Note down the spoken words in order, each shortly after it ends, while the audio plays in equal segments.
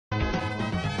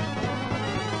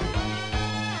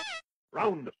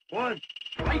Round one,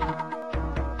 fight!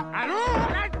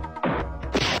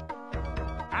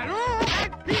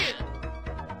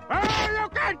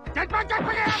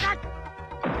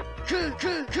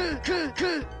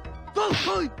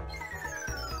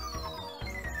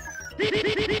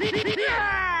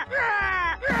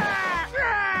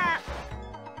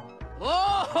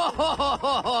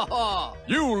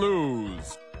 You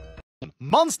lose.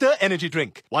 Monster energy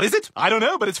drink. What is it? I don't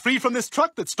know, but it's free from this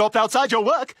truck that stopped outside your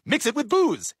work. Mix it with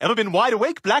booze. Ever been wide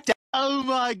awake, blacked out? Oh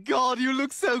my God, you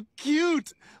look so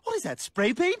cute. What is that,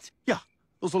 spray paint? Yeah,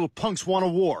 those little punks want a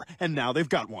war, and now they've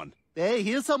got one. Hey,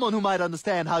 here's someone who might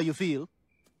understand how you feel.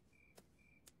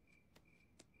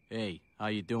 Hey, how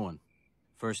you doing?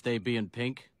 First day being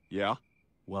pink? Yeah?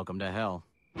 Welcome to hell.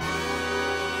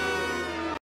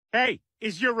 Hey,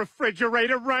 is your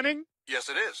refrigerator running? Yes,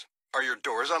 it is. Are your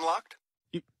doors unlocked?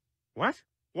 What?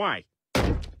 Why?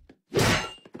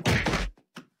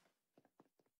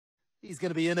 He's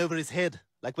gonna be in over his head,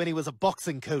 like when he was a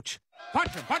boxing coach.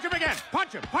 Punch him again!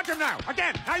 Punch him now!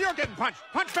 Again! Now you're getting punched!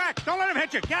 Punch back! Don't let him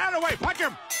hit you! Get out of the way! Punch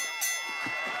him!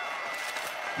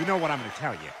 You know what I'm gonna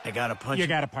tell you. I gotta punch You him.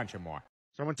 gotta punch him more.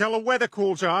 So until the weather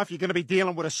cools off, you're gonna be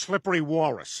dealing with a slippery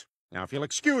walrus. Now, if you'll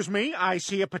excuse me, I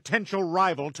see a potential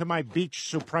rival to my beach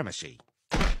supremacy.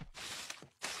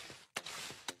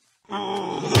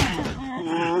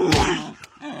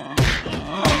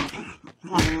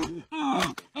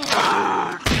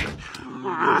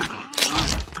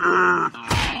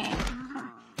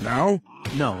 No?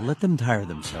 No, let them tire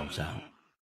themselves out.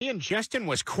 Me and Justin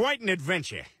was quite an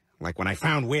adventure. Like when I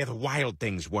found where the wild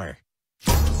things were.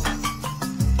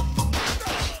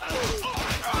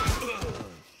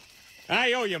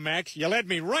 I owe you, Max. You led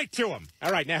me right to them.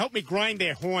 All right, now help me grind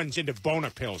their horns into boner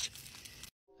pills.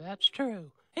 That's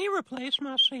true. He replaced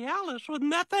my Cialis with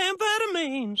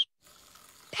methamphetamines.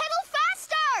 Pedal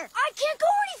faster! I can't go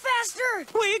any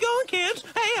faster! Where you going, kids?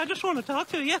 Hey, I just want to talk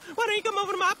to you. Why don't you come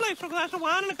over to my place for a glass of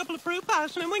wine and a couple of fruit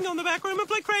pies, and then we can go in the back room and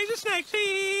play crazy snakes.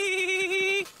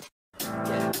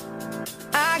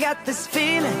 I got this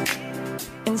feeling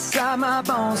inside my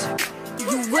bones.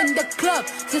 You in the club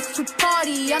just to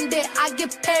party. I'm there, I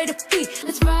get paid a fee.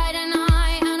 It's Friday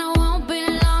night and I won't be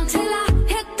long till I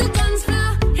hit the dance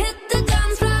floor, hit the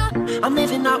dance floor. I'm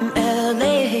living out in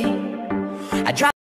LA. I drive